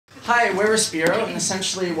Hi, we're Respiro, and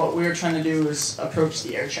essentially what we're trying to do is approach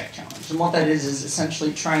the air check challenge. And what that is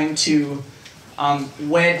essentially trying to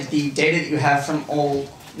wed the data that you have from all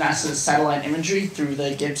NASA's satellite imagery through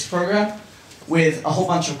the Gibbs program with a whole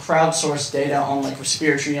bunch of crowdsourced data on like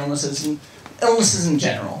respiratory illnesses and illnesses in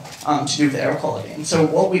general to do with air quality. And so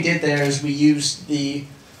what we did there is we used the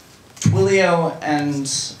Twilio and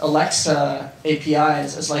Alexa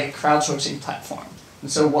APIs as like a crowdsourcing platform. And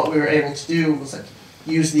so what we were able to do was like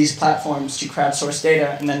use these platforms to crowdsource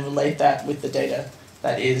data and then relate that with the data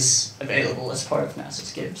that is available as part of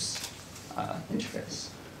NASA's Gibbs interface.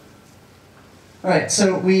 All right,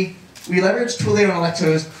 so we leverage Twilio and Alexa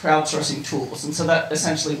as crowdsourcing tools, and so that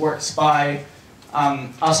essentially works by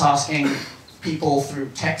us asking people through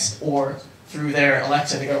text or through their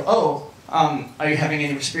Alexa to go, oh, are you having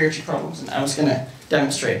any respiratory problems? And I was going to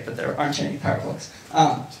demonstrate, but there aren't any parables.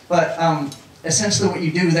 Essentially what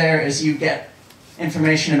you do there is you get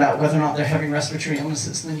information about whether or not they're having respiratory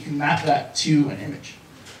illnesses, and then you can map that to an image.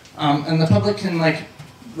 And the public can like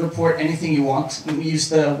report anything you want, and we use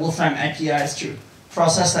the Wolfram APIs to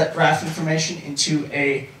process that graph information into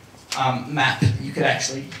a map that you could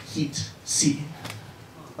actually see,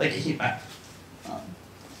 like a heat map.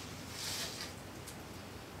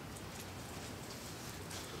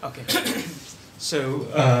 Okay. So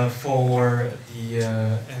for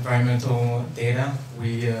the environmental data,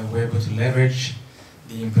 we were able to leverage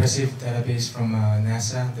the impressive database from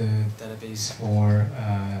NASA, the database for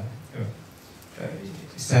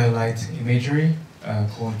satellite imagery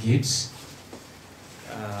called Gibbs.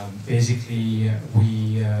 Basically,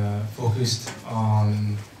 we focused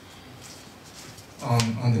on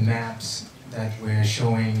the maps that were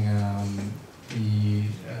showing the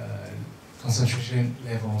concentration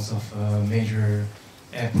levels of major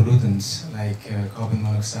air pollutants like carbon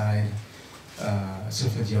monoxide,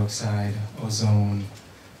 sulfur dioxide, ozone,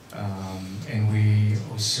 and we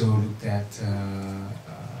also looked at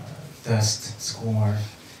dust score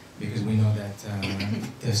because we know that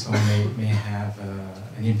dust storm may have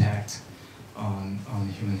an impact on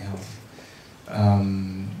human health.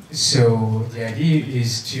 So the idea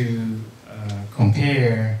is to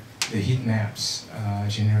compare the heat maps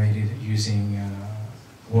generated using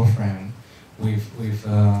Wolfram with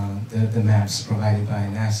the maps provided by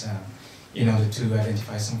NASA in order to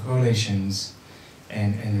identify some correlations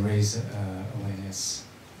and raise awareness.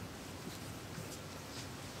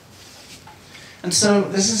 And so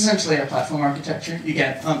this is essentially our platform architecture. You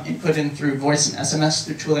get input in through voice and SMS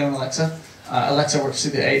through Twilio and Alexa. Alexa works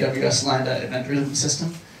through the AWS Lambda event rhythm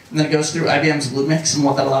system. And then it goes through IBM's Lumix, and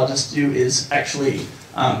what that allows us to do is actually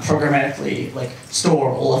programmatically like store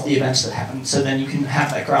all of the events that happen, so then you can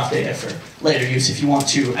have that graph data for later use if you want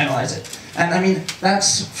to analyze it. And I mean,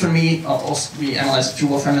 that's, for me, also, we analyze it through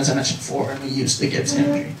Wolfram, as I mentioned before, and we use the Gibbs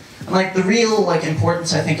imagery. And like the real like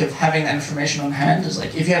importance, I think, of having that information on hand is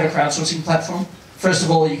like if you have a crowdsourcing platform, first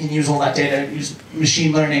of all, you can use all that data, use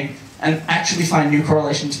machine learning, and actually find new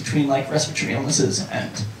correlations between like respiratory illnesses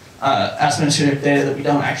and administrative data that we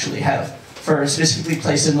don't actually have for specifically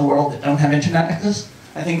places in the world that don't have internet access.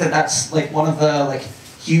 I think that that's like one of the like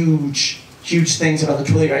huge things about the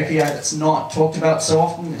Twilio API that's not talked about so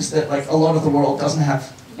often is that like a lot of the world doesn't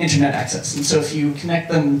have internet access, and so if you connect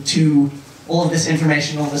them to all of this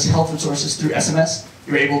information, all this health resources through SMS,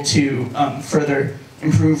 you're able to further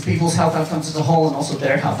improve people's health outcomes as a whole and also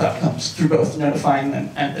their health outcomes through both notifying them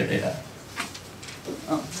and their data.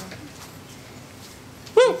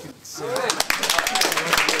 Woo!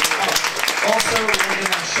 Also, we're going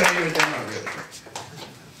to show you a demo really quick.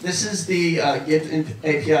 This is the Gibbs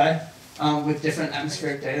API with different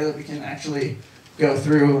atmospheric data that we can actually go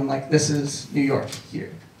through, and like this is New York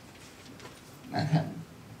here, Manhattan.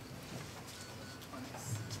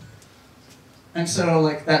 And so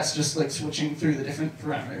like that's just like switching through the different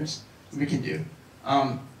parameters we can do.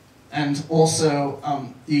 And also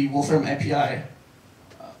the Wolfram API,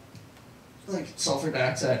 like sulfur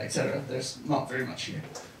dioxide, etc. There's not very much here.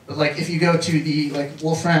 But like if you go to the like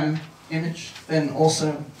Wolfram image, then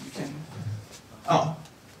also you can,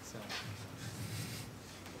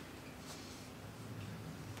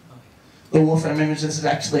 the Wolfram image, this is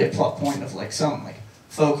actually a plot point of like some like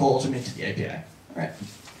faux calls we made to the API. All right,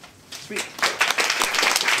 sweet.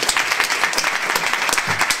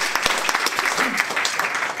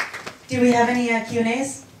 Do we have any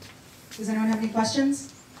Q&As? Does anyone have any questions?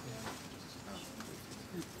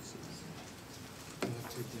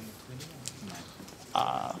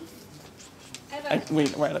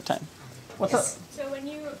 We're out of time. What's up? So when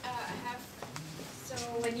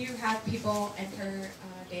you have people enter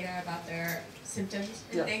data about their symptoms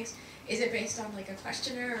and things, is it based on like a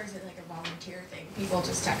questionnaire or is it like a volunteer thing? People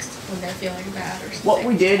just text when they're feeling bad or something? What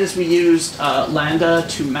we did is we used Lambda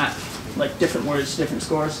to map like different words to different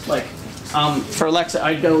scores. Like for Alexa,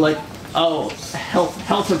 I'd go like, oh,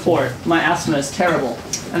 health report, my asthma is terrible.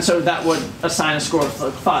 And so that would assign a score of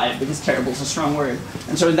like 5 because terrible is a strong word.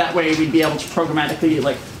 And so that way we'd be able to programmatically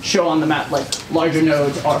like show on the map like larger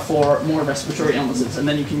nodes are for more respiratory illnesses, and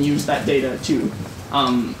then you can use that data to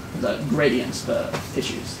the gradients, the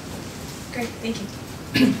issues. Great, thank you.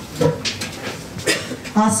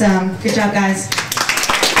 Awesome. Good job, guys.